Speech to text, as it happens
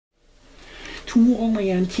tall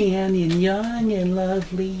and tan and young and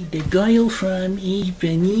lovely. The girl from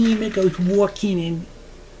Ipanema goes walking in.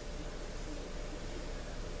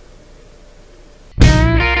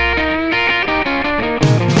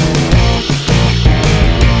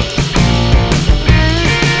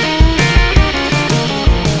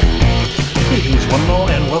 Greetings one and all,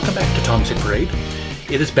 and welcome back to Tom's Hit Parade.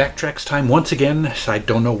 It is Backtracks time once again. I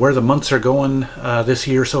don't know where the months are going this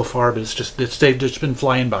year so far, but they've just been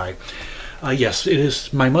flying by. Yes, it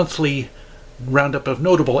is my monthly roundup of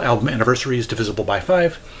notable album anniversaries divisible by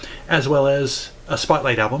 5, as well as a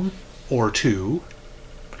spotlight album or two.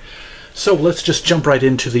 So let's just jump right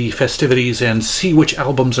into the festivities and see which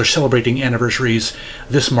albums are celebrating anniversaries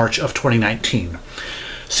this March of 2019.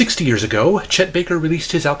 60 years ago, Chet Baker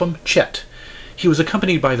released his album Chet. He was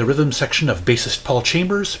accompanied by the rhythm section of bassist Paul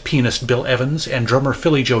Chambers, pianist Bill Evans, and drummer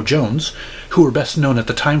Philly Joe Jones, who were best known at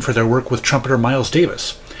the time for their work with trumpeter Miles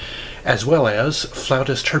Davis, as well as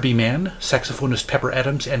flautist Herbie Mann, saxophonist Pepper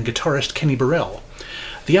Adams, and guitarist Kenny Burrell.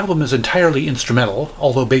 The album is entirely instrumental,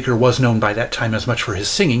 although Baker was known by that time as much for his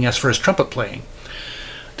singing as for his trumpet playing.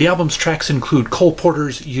 The album's tracks include Cole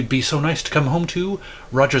Porter's You'd Be So Nice to Come Home To,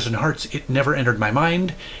 Rodgers and Hart's It Never Entered My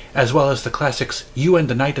Mind, as well as the classics You and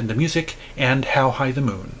the Night and the Music and How High the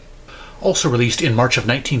Moon. Also released in March of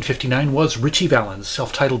 1959 was Ritchie Valens'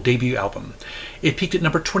 self-titled debut album. It peaked at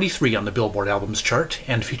number 23 on the Billboard Albums chart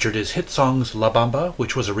and featured his hit songs La Bamba,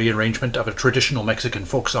 which was a rearrangement of a traditional Mexican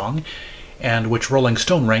folk song, and which Rolling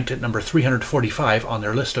Stone ranked at number 345 on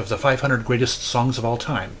their list of the 500 greatest songs of all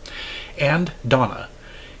time, and Donna,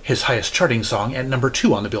 his highest charting song, at number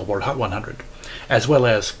 2 on the Billboard Hot 100, as well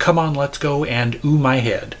as Come On Let's Go and Ooh My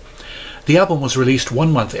Head. The album was released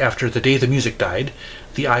 1 month after The Day the Music Died,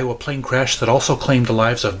 the Iowa plane crash that also claimed the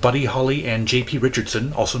lives of Buddy Holly and J.P.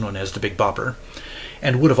 Richardson, also known as the Big Bopper,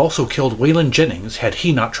 and would have also killed Waylon Jennings had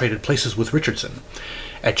he not traded places with Richardson.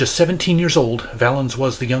 At just 17 years old, Valens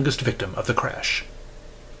was the youngest victim of the crash.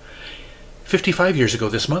 55 years ago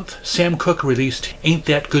this month, Sam Cooke released Ain't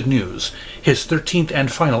That Good News, his 13th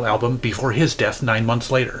and final album before his death 9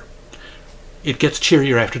 months later. It gets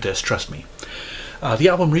cheerier after this, trust me. The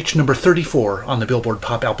album reached number 34 on the Billboard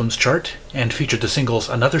Pop Albums chart and featured the singles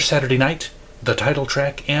Another Saturday Night, the title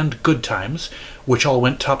track, and Good Times, which all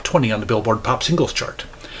went top 20 on the Billboard Pop Singles chart,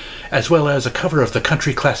 as well as a cover of the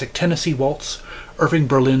country classic Tennessee Waltz, Irving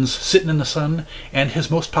Berlin's Sittin' in the Sun, and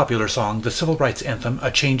his most popular song, the civil rights anthem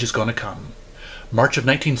A Change Is Gonna Come. March of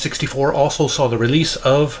 1964 also saw the release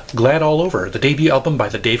of Glad All Over, the debut album by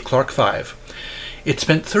the Dave Clark Five. It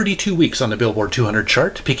spent 32 weeks on the Billboard 200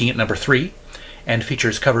 chart, peaking at number 3, and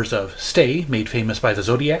features covers of Stay, made famous by the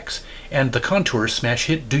Zodiacs, and the Contours' smash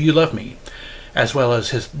hit Do You Love Me, as well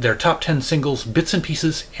as their top 10 singles Bits and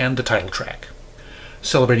Pieces and the title track.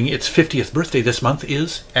 Celebrating its 50th birthday this month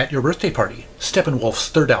is At Your Birthday Party, Steppenwolf's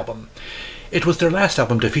third album. It was their last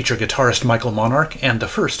album to feature guitarist Michael Monarch and the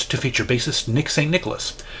first to feature bassist Nick St.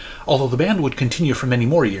 Nicholas. Although the band would continue for many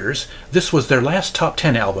more years, this was their last top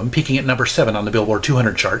 10 album, peaking at number 7 on the Billboard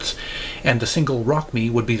 200 charts, and the single Rock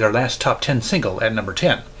Me would be their last top 10 single at number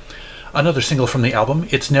 10. Another single from the album,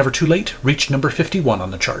 It's Never Too Late, reached number 51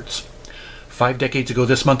 on the charts. 5 decades ago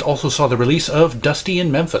this month also saw the release of Dusty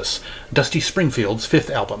in Memphis, Dusty Springfield's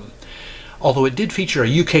 5th album. Although it did feature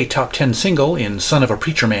a UK top 10 single in Son of a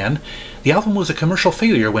Preacher Man, the album was a commercial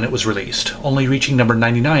failure when it was released, only reaching number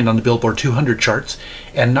 99 on the Billboard 200 charts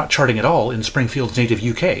and not charting at all in Springfield's native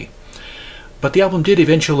UK. But the album did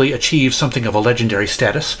eventually achieve something of a legendary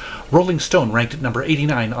status. Rolling Stone ranked it number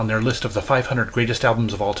 89 on their list of the 500 greatest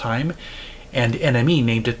albums of all time, and NME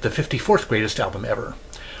named it the 54th greatest album ever.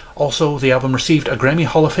 Also, the album received a Grammy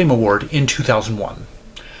Hall of Fame award in 2001.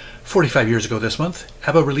 45 years ago this month,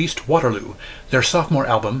 ABBA released Waterloo, their sophomore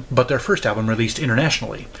album, but their first album released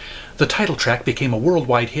internationally. The title track became a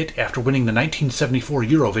worldwide hit after winning the 1974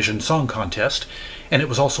 Eurovision Song Contest, and it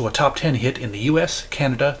was also a top 10 hit in the US,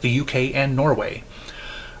 Canada, the UK, and Norway.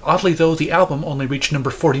 Oddly though, the album only reached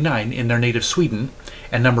number 49 in their native Sweden,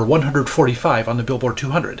 and number 145 on the Billboard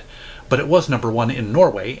 200, but it was number 1 in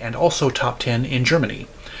Norway, and also top 10 in Germany.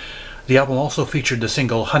 The album also featured the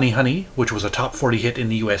single Honey Honey, which was a top 40 hit in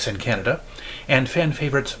the US and Canada, and fan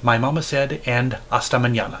favorites My Mama Said and Hasta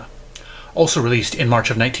Mañana. Also released in March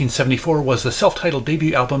of 1974 was the self-titled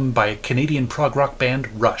debut album by Canadian prog rock band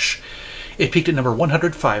Rush. It peaked at number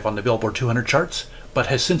 105 on the Billboard 200 charts, but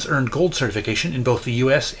has since earned gold certification in both the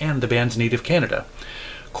US and the band's native Canada.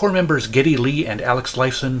 Core members Geddy Lee and Alex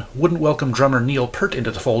Lifeson wouldn't welcome drummer Neil Peart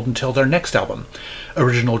into the fold until their next album.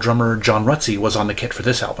 Original drummer John Rutsey was on the kit for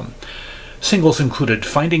this album. Singles included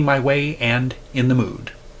Finding My Way and In the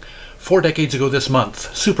Mood. 4 decades ago this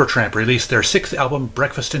month, Supertramp released their 6th album,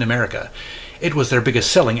 Breakfast in America. It was their biggest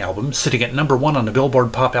selling album, sitting at number 1 on the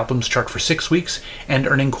Billboard Pop Albums chart for 6 weeks and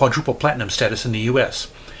earning quadruple platinum status in the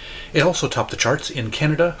US. It also topped the charts in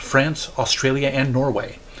Canada, France, Australia, and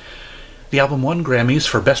Norway. The album won Grammys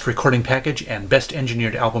for Best Recording Package and Best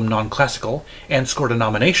Engineered Album Non-Classical, and scored a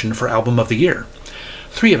nomination for Album of the Year.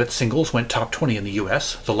 3 of its singles went top 20 in the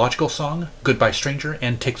US, The Logical Song, Goodbye Stranger,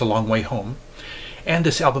 and Take the Long Way Home. And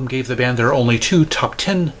this album gave the band their only 2 top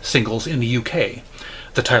 10 singles in the UK,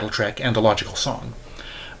 the title track and The Logical Song.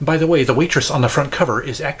 By the way, the waitress on the front cover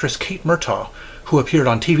is actress Kate Murtaugh, who appeared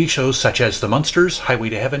on TV shows such as The Munsters, Highway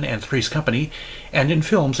to Heaven, and Three's Company, and in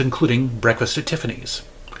films including Breakfast at Tiffany's.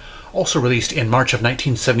 Also released in March of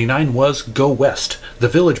 1979 was Go West, the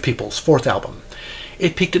Village People's 4th album.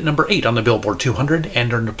 It peaked at number 8 on the Billboard 200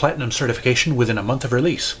 and earned a platinum certification within a month of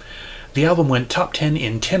release. The album went top 10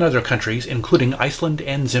 in 10 other countries, including Iceland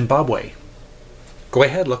and Zimbabwe. Go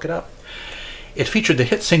ahead, look it up. It featured the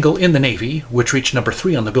hit single In the Navy, which reached number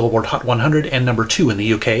 3 on the Billboard Hot 100 and number 2 in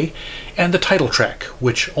the UK, and the title track,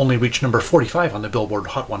 which only reached number 45 on the Billboard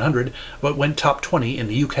Hot 100, but went top 20 in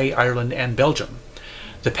the UK, Ireland, and Belgium.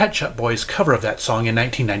 The Pet Shop Boys' cover of that song in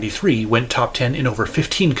 1993 went top 10 in over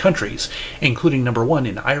 15 countries, including number 1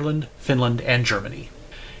 in Ireland, Finland, and Germany.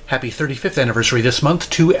 Happy 35th anniversary this month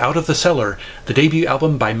to Out of the Cellar, the debut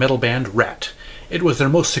album by metal band Rat. It was their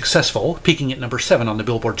most successful, peaking at number 7 on the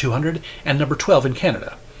Billboard 200 and number 12 in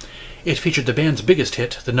Canada. It featured the band's biggest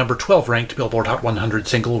hit, the number 12 ranked Billboard Hot 100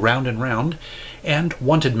 single Round and Round, and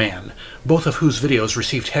Wanted Man, both of whose videos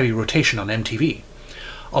received heavy rotation on MTV,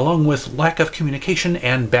 along with Lack of Communication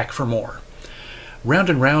and Back for More. Round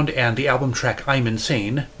and Round and the album track I'm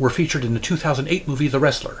Insane were featured in the 2008 movie The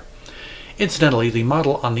Wrestler. Incidentally, the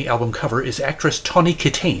model on the album cover is actress Tawny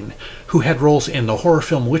Kitaen, who had roles in the horror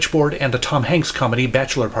film Witchboard and the Tom Hanks comedy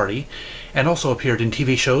Bachelor Party, and also appeared in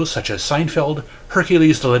TV shows such as Seinfeld,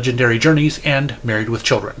 Hercules: The Legendary Journeys, and Married with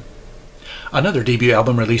Children. Another debut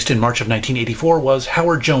album released in March of 1984 was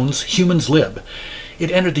Howard Jones' Humans Lib.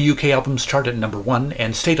 It entered the UK albums chart at number 1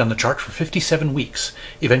 and stayed on the chart for 57 weeks,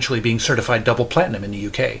 eventually being certified double platinum in the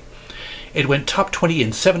UK. It went top 20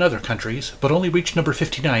 in 7 other countries, but only reached number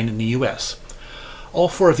 59 in the US. All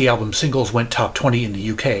 4 of the album's singles went top 20 in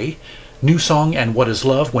the UK. New Song and What Is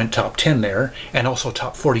Love went top 10 there, and also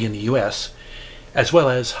top 40 in the US, as well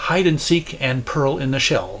as Hide and Seek and Pearl in the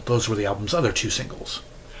Shell. Those were the album's other 2 singles.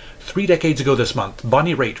 3 decades ago this month,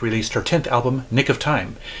 Bonnie Raitt released her 10th album, Nick of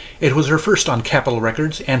Time. It was her first on Capitol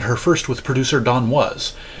Records and her first with producer Don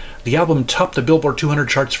Was. The album topped the Billboard 200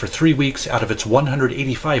 charts for 3 weeks out of its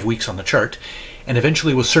 185 weeks on the chart, and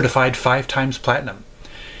eventually was certified 5 times platinum.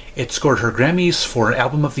 It scored her Grammys for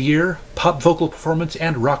Album of the Year, Pop Vocal Performance,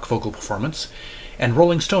 and Rock Vocal Performance, and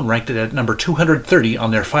Rolling Stone ranked it at number 230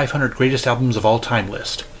 on their 500 Greatest Albums of All Time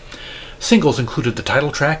list. Singles included the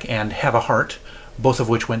title track and Have a Heart, both of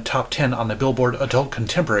which went top 10 on the Billboard Adult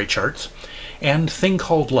Contemporary charts, and Thing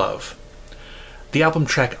Called Love. The album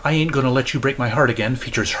track I Ain't Gonna Let You Break My Heart Again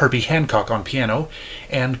features Herbie Hancock on piano,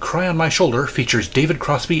 and Cry on My Shoulder features David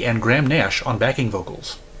Crosby and Graham Nash on backing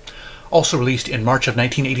vocals. Also released in March of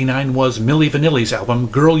 1989 was Milli Vanilli's album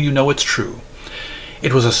Girl You Know It's True.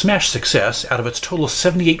 It was a smash success. Out of its total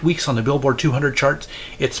 78 weeks on the Billboard 200 charts,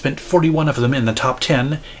 it spent 41 of them in the top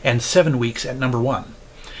 10 and 7 weeks at number 1.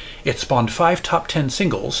 It spawned 5 top 10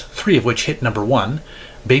 singles, 3 of which hit number 1,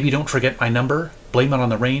 Baby Don't Forget My Number, Blame It on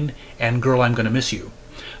the Rain, and Girl I'm Gonna Miss You.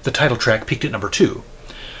 The title track peaked at number 2.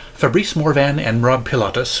 Fabrice Morvan and Rob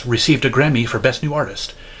Pilatus received a Grammy for Best New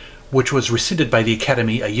Artist, which was rescinded by the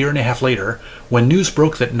Academy a year and a half later when news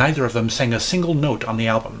broke that neither of them sang a single note on the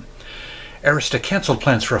album. Arista canceled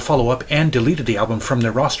plans for a follow-up and deleted the album from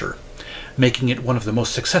their roster, making it one of the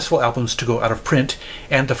most successful albums to go out of print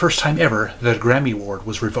and the first time ever that a Grammy Award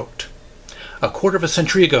was revoked. A quarter of a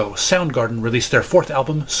century ago, Soundgarden released their 4th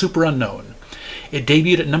album, Super Unknown. It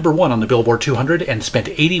debuted at number 1 on the Billboard 200 and spent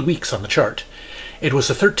 80 weeks on the chart. It was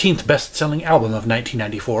the 13th best-selling album of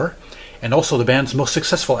 1994, and also the band's most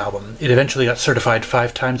successful album. It eventually got certified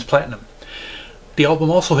 5 times platinum. The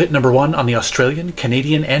album also hit number 1 on the Australian,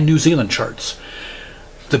 Canadian, and New Zealand charts.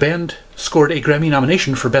 The band scored a Grammy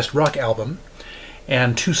nomination for Best Rock Album,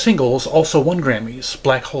 and 2 singles also won Grammys.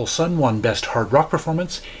 Black Hole Sun won Best Hard Rock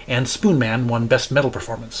Performance, and Spoon Man won Best Metal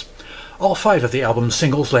Performance. All 5 of the album's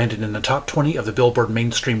singles landed in the top 20 of the Billboard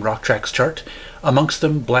Mainstream Rock Tracks chart. Amongst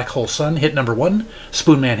them, Black Hole Sun hit number 1,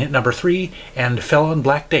 Spoon Man hit number 3, and Fell on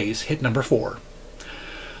Black Days hit number 4.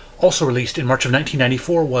 Also released in March of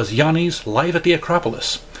 1994 was Yanni's Live at the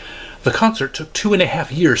Acropolis. The concert took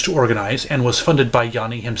 2.5 years to organize and was funded by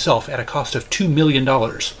Yanni himself at a cost of $2 million.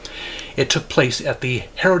 It took place at the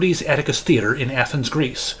Herodes Atticus Theatre in Athens,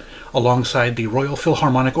 Greece, alongside the Royal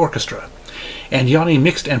Philharmonic Orchestra, and Yanni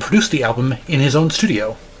mixed and produced the album in his own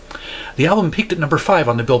studio. The album peaked at number 5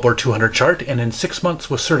 on the Billboard 200 chart, and in 6 months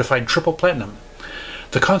was certified triple platinum.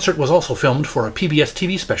 The concert was also filmed for a PBS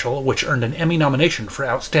TV special, which earned an Emmy nomination for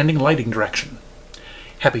Outstanding Lighting Direction.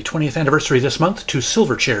 Happy 20th anniversary this month to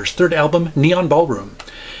Silverchair's third album, Neon Ballroom.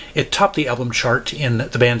 It topped the album chart in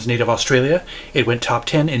the band's native Australia, it went top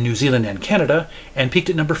 10 in New Zealand and Canada, and peaked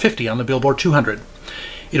at number 50 on the Billboard 200.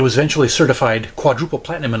 It was eventually certified quadruple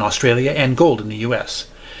platinum in Australia and gold in the US.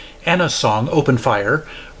 Anna's song, Open Fire,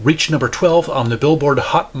 reached number 12 on the Billboard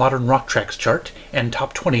Hot Modern Rock Tracks chart and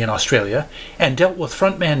top 20 in Australia, and dealt with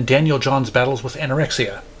frontman Daniel John's battles with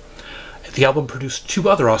anorexia. The album produced 2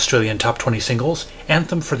 other Australian top 20 singles,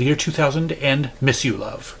 Anthem for the Year 2000 and Miss You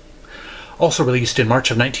Love. Also released in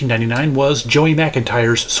March of 1999 was Joey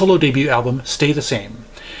McIntyre's solo debut album, Stay the Same.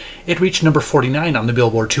 It reached number 49 on the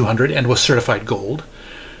Billboard 200 and was certified gold.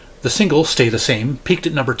 The single, Stay the Same, peaked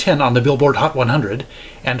at number 10 on the Billboard Hot 100,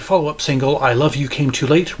 and follow-up single, I Love You Came Too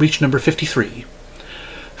Late, reached number 53.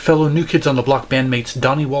 Fellow New Kids on the Block bandmates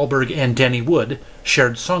Donnie Wahlberg and Danny Wood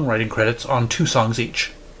shared songwriting credits on 2 songs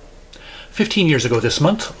each. 15 years ago this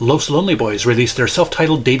month, Los Lonely Boys released their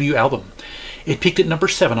self-titled debut album. It peaked at number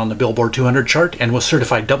 7 on the Billboard 200 chart and was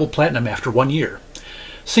certified double platinum after 1 year.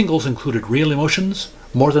 Singles included Real Emotions,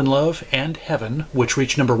 More Than Love, and Heaven, which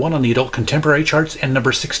reached number 1 on the adult contemporary charts and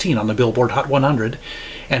number 16 on the Billboard Hot 100,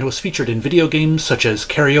 and was featured in video games such as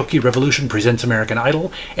Karaoke Revolution Presents American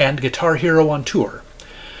Idol and Guitar Hero on Tour.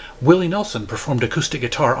 Willie Nelson performed acoustic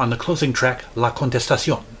guitar on the closing track La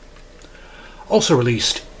Contestación. Also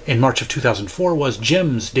released in March of 2004 was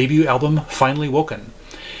Jem's debut album Finally Woken.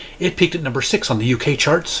 It peaked at number 6 on the UK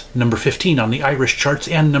charts, number 15 on the Irish charts,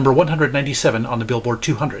 and number 197 on the Billboard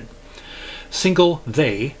 200. Single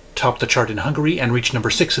They topped the chart in Hungary and reached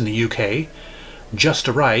number 6 in the UK. Just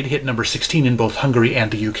a Ride hit number 16 in both Hungary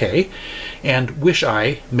and the UK, and Wish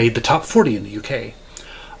I made the top 40 in the UK.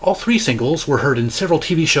 All 3 singles were heard in several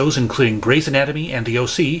TV shows including Grey's Anatomy and The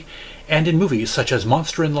OC, and in movies such as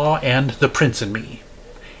Monster-in-Law and The Prince and Me.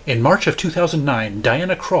 In March of 2009,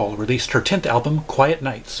 Diana Krall released her 10th album, Quiet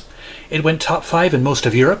Nights. It went top 5 in most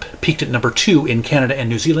of Europe, peaked at number 2 in Canada and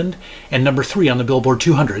New Zealand, and number 3 on the Billboard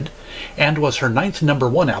 200, and was her 9th number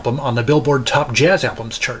 1 album on the Billboard Top Jazz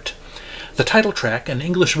Albums chart. The title track, an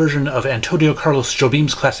English version of Antonio Carlos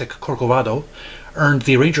Jobim's classic Corcovado, earned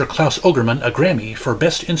the arranger Klaus Ogerman a Grammy for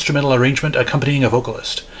Best Instrumental Arrangement accompanying a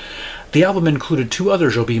vocalist. The album included 2 other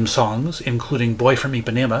Jobim songs, including Boy from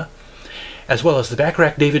Ipanema, as well as the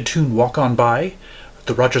Bacharach David tune Walk On By,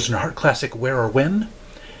 the Rodgers and Hart classic Where or When,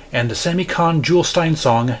 and the Sammy Cahn Jewel Stein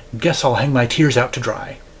song Guess I'll Hang My Tears Out to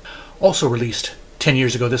Dry. Also released 10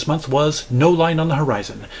 years ago this month was No Line on the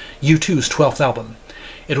Horizon, U2's 12th album.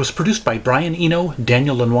 It was produced by Brian Eno,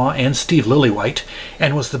 Daniel Lanois, and Steve Lillywhite,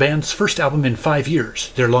 and was the band's first album in 5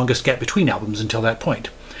 years, their longest gap between albums until that point.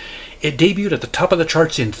 It debuted at the top of the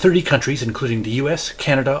charts in 30 countries, including the US,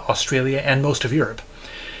 Canada, Australia, and most of Europe.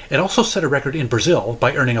 It also set a record in Brazil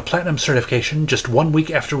by earning a platinum certification just 1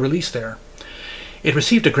 week after release there. It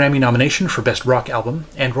received a Grammy nomination for Best Rock Album,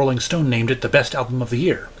 and Rolling Stone named it the Best Album of the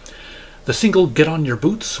Year. The single Get On Your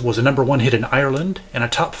Boots was a number 1 hit in Ireland and a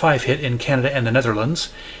top 5 hit in Canada and the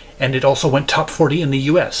Netherlands, and it also went top 40 in the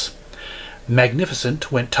US.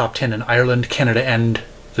 Magnificent went top 10 in Ireland, Canada, and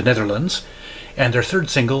the Netherlands, and their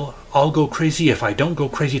third single, I'll Go Crazy If I Don't Go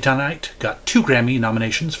Crazy Tonight, got 2 Grammy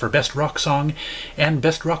nominations for Best Rock Song and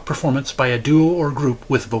Best Rock Performance by a Duo or Group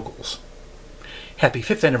with Vocals. Happy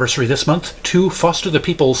 5th anniversary this month to Foster the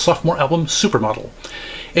People's sophomore album, Supermodel.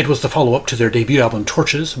 It was the follow-up to their debut album,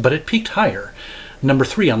 Torches, but it peaked higher, number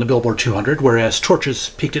 3 on the Billboard 200, whereas Torches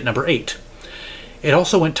peaked at number 8. It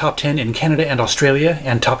also went top 10 in Canada and Australia,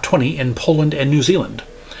 and top 20 in Poland and New Zealand.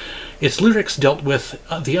 Its lyrics dealt with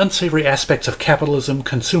the unsavory aspects of capitalism,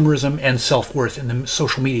 consumerism, and self-worth in the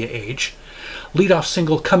social media age. Lead-off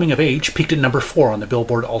single Coming of Age peaked at number 4 on the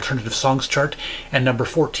Billboard Alternative Songs chart and number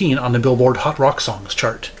 14 on the Billboard Hot Rock Songs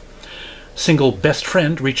chart. Single Best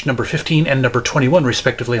Friend reached number 15 and number 21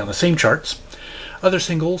 respectively on the same charts. Other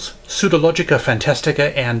singles, Pseudologica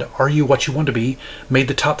Fantastica and Are You What You Want to Be, made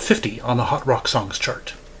the top 50 on the Hot Rock Songs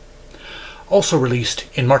chart. Also released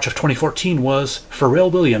in March of 2014 was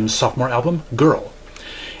Pharrell Williams' sophomore album, Girl.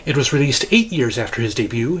 It was released 8 years after his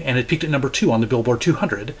debut, and it peaked at number 2 on the Billboard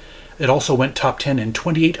 200. It also went top 10 in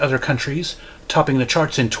 28 other countries, topping the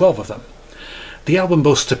charts in 12 of them. The album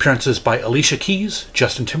boasts appearances by Alicia Keys,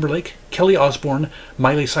 Justin Timberlake, Kelly Osbourne,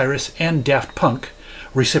 Miley Cyrus, and Daft Punk,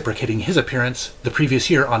 reciprocating his appearance the previous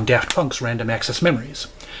year on Daft Punk's Random Access Memories.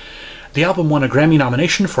 The album won a Grammy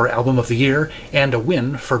nomination for Album of the Year and a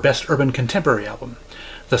win for Best Urban Contemporary Album.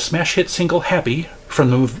 The smash hit single Happy, from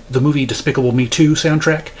the movie Despicable Me 2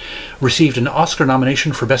 soundtrack, received an Oscar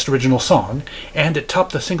nomination for Best Original Song, and it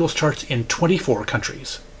topped the singles charts in 24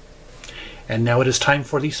 countries. And now it is time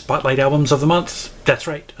for the Spotlight Albums of the Month. That's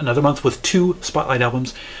right, another month with 2 Spotlight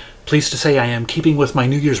albums. Pleased to say I am keeping with my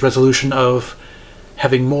New Year's resolution of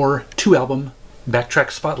having more 2-album backtrack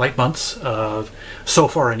Spotlight months, so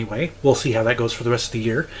far anyway. We'll see how that goes for the rest of the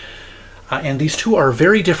year. And these 2 are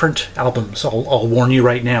very different albums, I'll warn you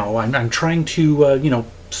right now. I'm trying to,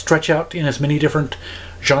 stretch out in as many different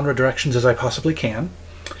genre directions as I possibly can.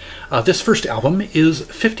 This first album is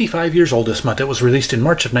 55 years old this month. It was released in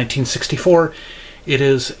March of 1964. It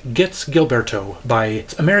is Getz Gilberto by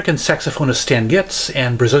American saxophonist Stan Getz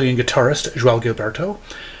and Brazilian guitarist João Gilberto.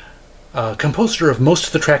 Composer of most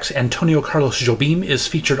of the tracks, Antonio Carlos Jobim, is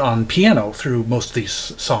featured on piano through most of these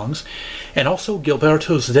songs, and also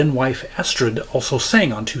Gilberto's then-wife Astrid also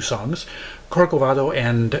sang on 2 songs, Corcovado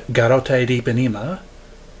and Garota de Ipanema,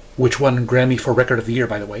 which won Grammy for Record of the Year,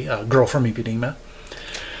 by the way, Girl from Ipanema.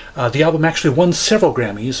 The album actually won several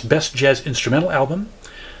Grammys: Best Jazz Instrumental Album,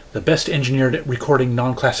 the Best Engineered Recording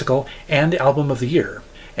Non-Classical, and Album of the Year.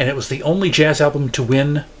 And it was the only jazz album to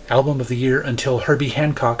win Album of the Year until Herbie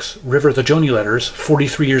Hancock's River the Joni Letters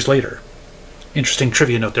 43 years later. Interesting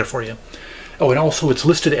trivia note there for you. Oh, and also it's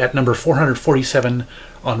listed at number 447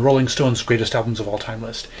 on Rolling Stone's Greatest Albums of All Time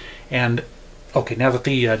list. And, okay, now that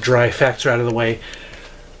the dry facts are out of the way,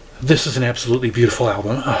 this is an absolutely beautiful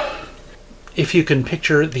album. If you can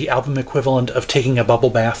picture the album equivalent of taking a bubble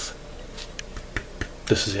bath,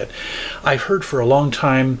 this is it. I've heard for a long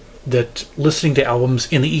time that listening to albums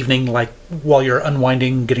in the evening, like while you're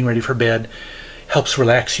unwinding, getting ready for bed, helps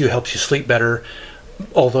relax you, helps you sleep better.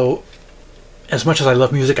 Although, as much as I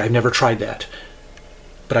love music, I've never tried that.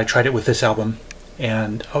 But I tried it with this album,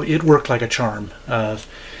 and it worked like a charm.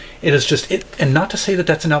 It is just, and not to say that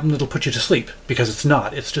that's an album that'll put you to sleep, because it's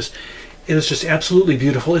not. It is just absolutely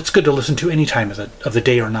beautiful. It's good to listen to any time of the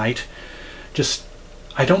day or night. Just,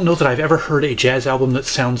 I don't know that I've ever heard a jazz album that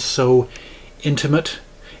sounds so intimate.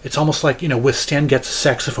 It's almost like, with Stan Getz's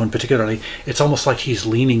saxophone particularly, it's almost like he's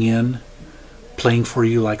leaning in, playing for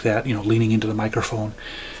you like that, leaning into the microphone.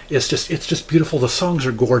 It's just beautiful. The songs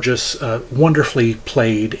are gorgeous, wonderfully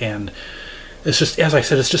played, and it's just, as I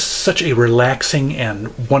said, it's just such a relaxing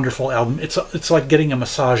and wonderful album. It's like getting a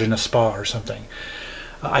massage in a spa or something.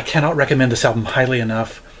 I cannot recommend this album highly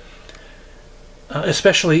enough,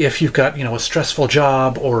 especially if you've got, a stressful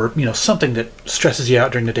job or, something that stresses you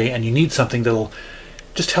out during the day and you need something that'll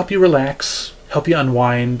just help you relax, help you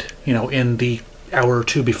unwind, in the hour or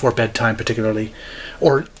 2 before bedtime particularly.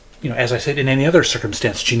 Or, as I said, in any other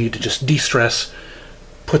circumstance you need to just de-stress,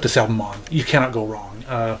 put this album on. You cannot go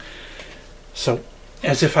wrong. So,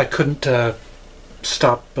 as if I couldn't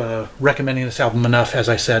stop recommending this album enough, as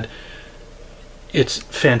I said, it's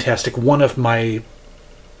fantastic. One of my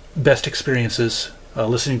best experiences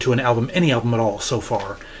listening to an album, any album at all so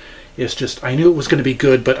far. It's just, I knew it was going to be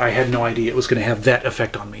good, but I had no idea it was going to have that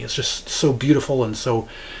effect on me. It's just so beautiful and so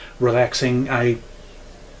relaxing. I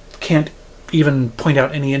can't even point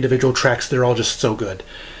out any individual tracks. They're all just so good.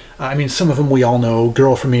 I mean, some of them we all know.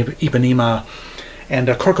 Girl from Ipanema and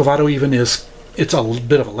Corcovado even it's a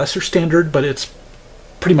bit of a lesser standard, but it's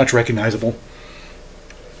pretty much recognizable.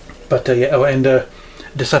 But yeah, and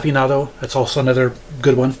Desafinado, that's also another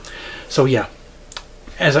good one. So yeah.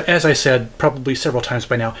 As I said, probably several times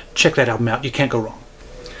by now, check that album out. You can't go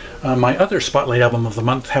wrong. My other Spotlight album of the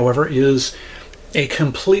month, however, is a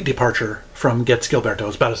complete departure from Getz Gilberto.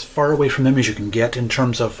 It's about as far away from them as you can get in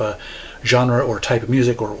terms of genre or type of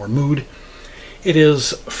music or mood. It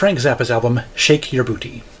is Frank Zappa's album, Shake Your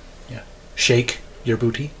Booty. Yeah, Shake Your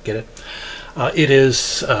Booty, get it? It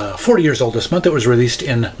is 40 years old this month. It was released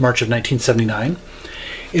in March of 1979.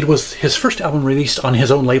 It was his first album released on his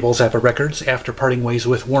own label, Zappa Records, after parting ways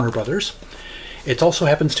with Warner Brothers. It also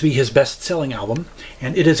happens to be his best-selling album,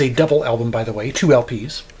 and it is a double album, by the way, 2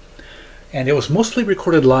 LPs. And it was mostly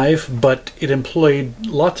recorded live, but it employed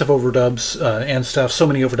lots of overdubs and stuff, so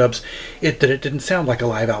many overdubs, that it didn't sound like a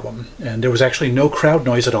live album. And there was actually no crowd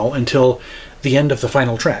noise at all until the end of the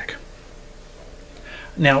final track.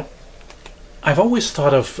 Now, I've always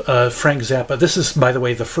thought of Frank Zappa. This is, by the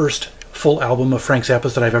way, the first full album of Frank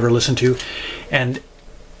Zappa's that I've ever listened to, and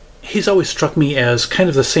he's always struck me as kind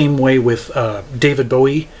of the same way with David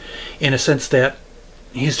Bowie, in a sense that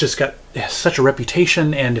he's just got such a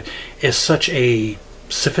reputation and is such a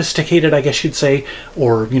sophisticated, I guess you'd say,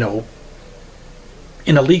 or,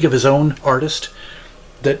 in a league of his own artist,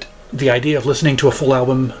 that the idea of listening to a full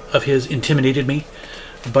album of his intimidated me.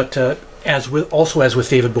 But as with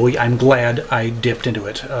David Bowie, I'm glad I dipped into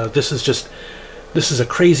it. This is a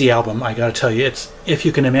crazy album. I gotta tell you, it's, if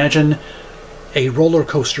you can imagine a roller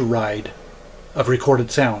coaster ride of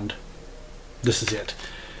recorded sound, this is it.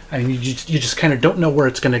 I mean, you just kind of don't know where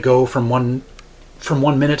it's going to go from one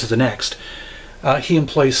minute to the next. He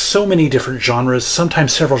employs so many different genres,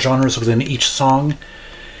 sometimes several genres within each song.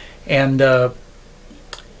 And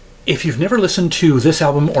if you've never listened to this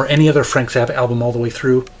album or any other Frank Zappa album all the way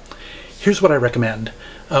through, here's what I recommend.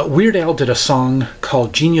 Weird Al did a song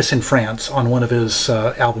called Genius in France on one of his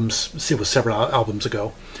albums. It was several albums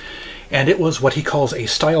ago. And it was what he calls a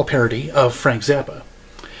style parody of Frank Zappa.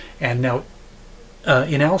 And now,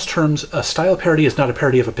 in Al's terms, a style parody is not a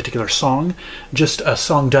parody of a particular song, just a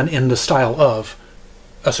song done in the style of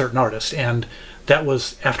a certain artist. And that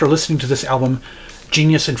was, after listening to this album,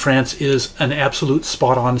 Genius in France is an absolute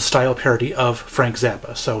spot-on style parody of Frank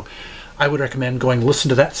Zappa. So I would recommend going listen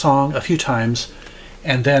to that song a few times,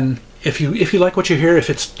 and then if you like what you hear, if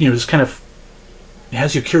it's, you know, just kind of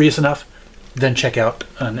has you curious enough, then check out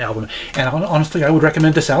an album. And honestly, I would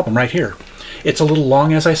recommend this album right here. It's a little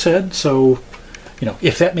long, as I said, so, you know,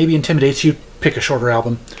 if that maybe intimidates you, pick a shorter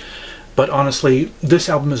album. But honestly, this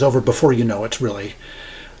album is over before you know it, really.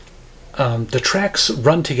 The tracks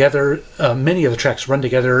run together, many of the tracks run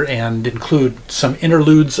together and include some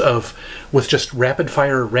interludes with just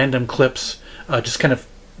rapid-fire random clips, just kind of,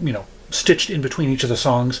 you know, stitched in between each of the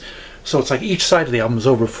songs. So it's like each side of the album is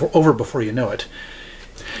over before you know it.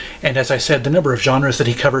 And as I said, the number of genres that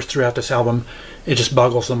he covers throughout this album, it just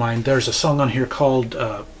boggles the mind. There's a song on here called,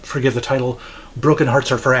 forgive the title, Broken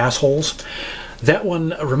Hearts Are for Assholes. That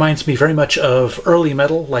one reminds me very much of early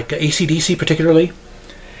metal, like AC/DC particularly.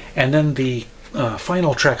 And then the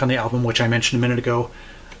final track on the album, which I mentioned a minute ago,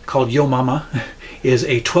 called Yo Mama, is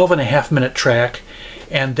a 12.5-minute track,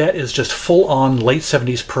 and that is just full-on late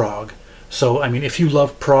 70s prog. So, I mean, if you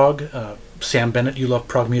love prog, Sam Bennett, you love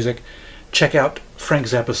prog music, check out Frank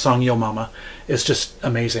Zappa's song Yo Mama. It's just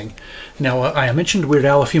amazing. Now, I mentioned Weird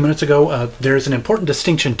Al a few minutes ago. There is an important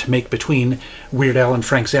distinction to make between Weird Al and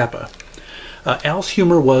Frank Zappa. Al's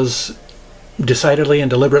humor was decidedly and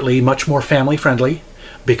deliberately much more family-friendly,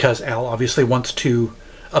 because Al obviously wants to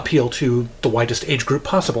appeal to the widest age group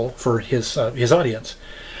possible for his audience.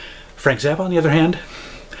 Frank Zappa, on the other hand,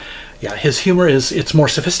 yeah, his humor it's more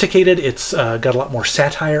sophisticated. It's got a lot more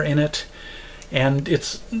satire in it, and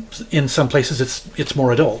it's, in some places, it's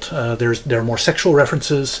more adult. There are more sexual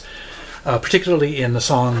references, particularly in the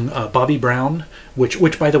song Bobby Brown,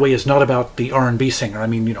 which by the way is not about the R&B singer. I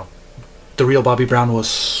mean, you know, the real Bobby Brown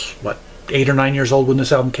was what, 8 or 9 years old when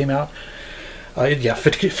this album came out. Yeah,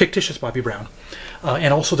 fictitious Bobby Brown.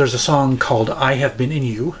 And also there's a song called I Have Been In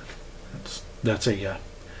You. That's a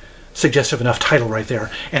suggestive enough title right there.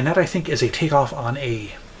 And that, I think, is a takeoff on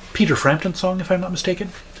a Peter Frampton song, if I'm not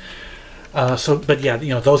mistaken. But yeah,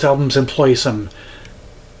 you know, those albums employ some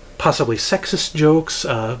possibly sexist jokes,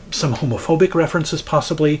 some homophobic references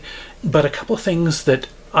possibly, but a couple of things that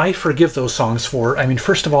I forgive those songs for. I mean,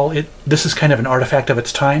 first of all, this is kind of an artifact of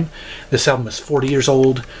its time. This album is 40 years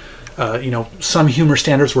old. You know, some humor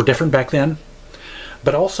standards were different back then.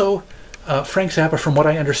 But also, Frank Zappa, from what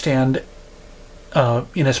I understand,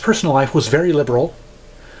 in his personal life was very liberal,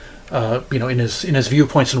 you know, in his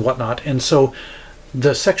viewpoints and whatnot. And so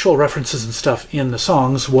the sexual references and stuff in the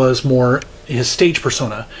songs was more his stage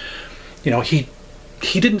persona. You know, he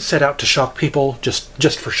didn't set out to shock people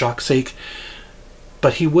just for shock's sake.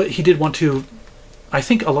 But he did want to, I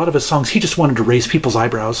think a lot of his songs, he just wanted to raise people's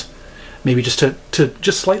eyebrows. Maybe just to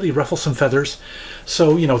just slightly ruffle some feathers.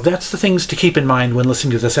 So, you know, that's the things to keep in mind when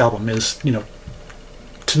listening to this album is, you know,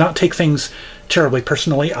 to not take things terribly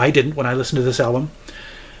personally. I didn't when I listened to this album.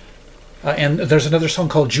 And there's another song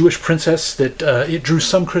called Jewish Princess that it drew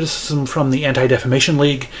some criticism from the Anti-Defamation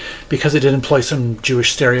League because it did employ some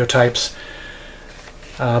Jewish stereotypes.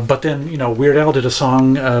 But then, you know, Weird Al did a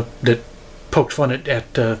song that poked fun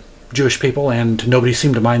at Jewish people, and nobody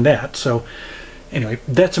seemed to mind that. So anyway,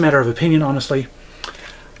 that's a matter of opinion, honestly.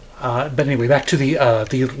 But anyway, back to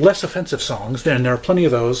the less offensive songs, and there are plenty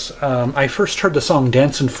of those. I first heard the song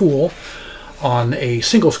Dancin' Fool on a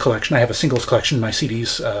singles collection. I have a singles collection in my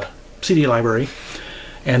CD library,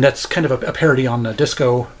 and that's kind of a parody on the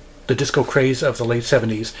disco craze of the late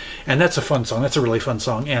 70s, and that's a fun song. That's a really fun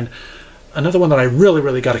song. And another one that I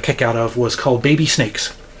really got a kick out of was called Baby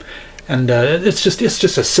Snakes, and it's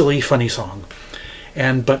just a silly, funny song.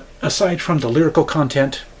 But aside from the lyrical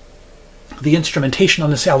content, the instrumentation on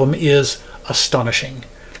this album is astonishing,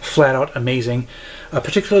 flat out amazing.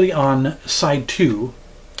 Particularly on side 2,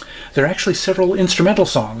 there are actually several instrumental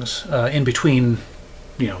songs in between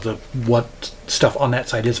what stuff on that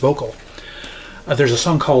side is vocal. There's a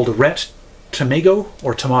song called Rat Tamago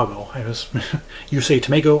or Tamago. You say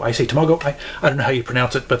Tamago, I say Tamago. I don't know how you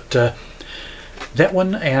pronounce it, but that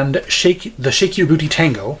one and Shake Your Booty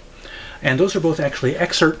Tango. And those are both actually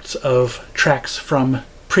excerpts of tracks from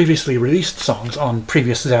previously released songs on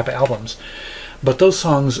previous Zappa albums. But those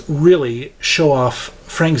songs really show off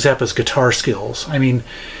Frank Zappa's guitar skills. I mean,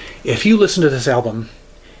 if you listen to this album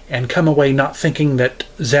and come away not thinking that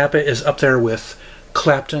Zappa is up there with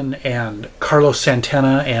Clapton and Carlos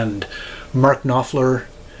Santana and Mark Knopfler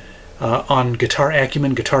on guitar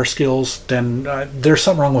acumen, guitar skills, then there's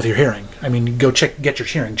something wrong with your hearing. I mean, get your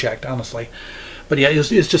hearing checked, honestly. But yeah,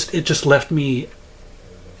 it just left me.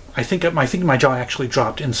 I think my jaw actually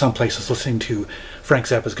dropped in some places listening to Frank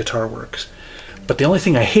Zappa's guitar works. But the only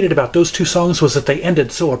thing I hated about those two songs was that they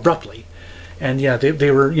ended so abruptly. And yeah,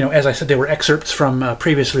 they were, as I said, they were excerpts from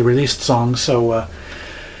previously released songs. So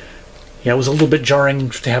yeah, it was a little bit jarring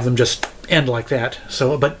to have them just end like that.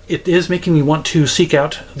 So, but it is making me want to seek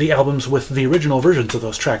out the albums with the original versions of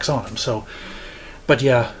those tracks on them. So, but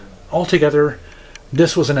yeah, altogether,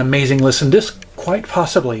 this was an amazing listen. This quite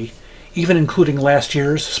possibly, even including last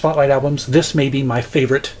year's Spotlight albums, this may be my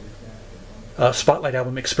favorite Spotlight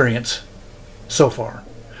album experience so far.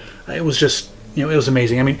 It was just, it was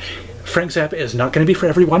amazing. I mean, Frank Zappa is not going to be for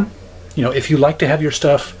everyone. If you like to have your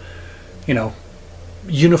stuff,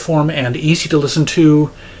 uniform and easy to listen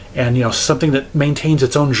to, and something that maintains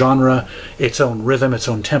its own genre, its own rhythm, its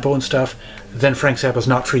own tempo and stuff, then Frank Zappa's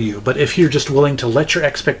not for you. But if you're just willing to let your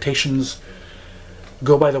expectations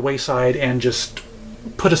go by the wayside and just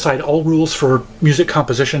put aside all rules for music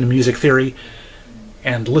composition and music theory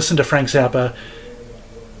and listen to Frank Zappa,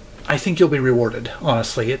 I think you'll be rewarded.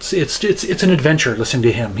 Honestly, it's an adventure listening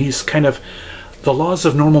to him. He's kind of, the laws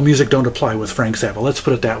of normal music don't apply with Frank Zappa. Let's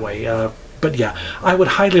put it that way. But yeah, I would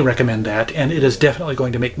highly recommend that, and it is definitely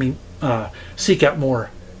going to make me seek out more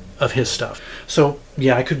of his stuff. So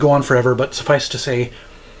yeah, I could go on forever, but suffice to say,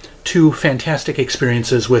 two fantastic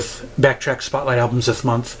experiences with Backtrack Spotlight albums this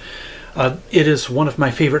month. It is one of my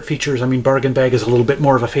favorite features. I mean, Bargain Bag is a little bit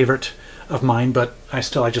more of a favorite of mine, but I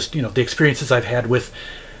just, the experiences I've had with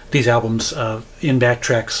these albums in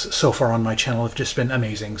Backtracks so far on my channel have just been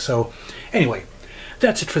amazing. So anyway,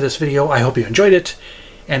 that's it for this video. I hope you enjoyed it,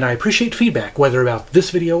 and I appreciate feedback, whether about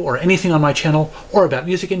this video or anything on my channel or about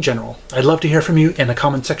music in general. I'd love to hear from you in the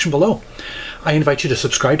comment section below. I invite you to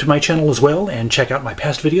subscribe to my channel as well and check out my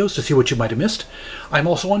past videos to see what you might have missed. I'm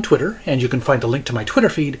also on Twitter, and you can find a link to my Twitter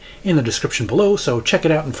feed in the description below, so check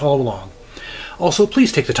it out and follow along. Also,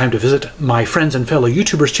 please take the time to visit my friends and fellow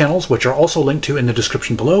YouTubers' channels, which are also linked to in the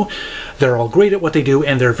description below. They're all great at what they do,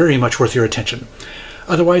 and they're very much worth your attention.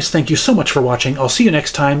 Otherwise, thank you so much for watching. I'll see you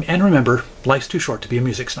next time, and remember, life's too short to be a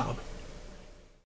music snob.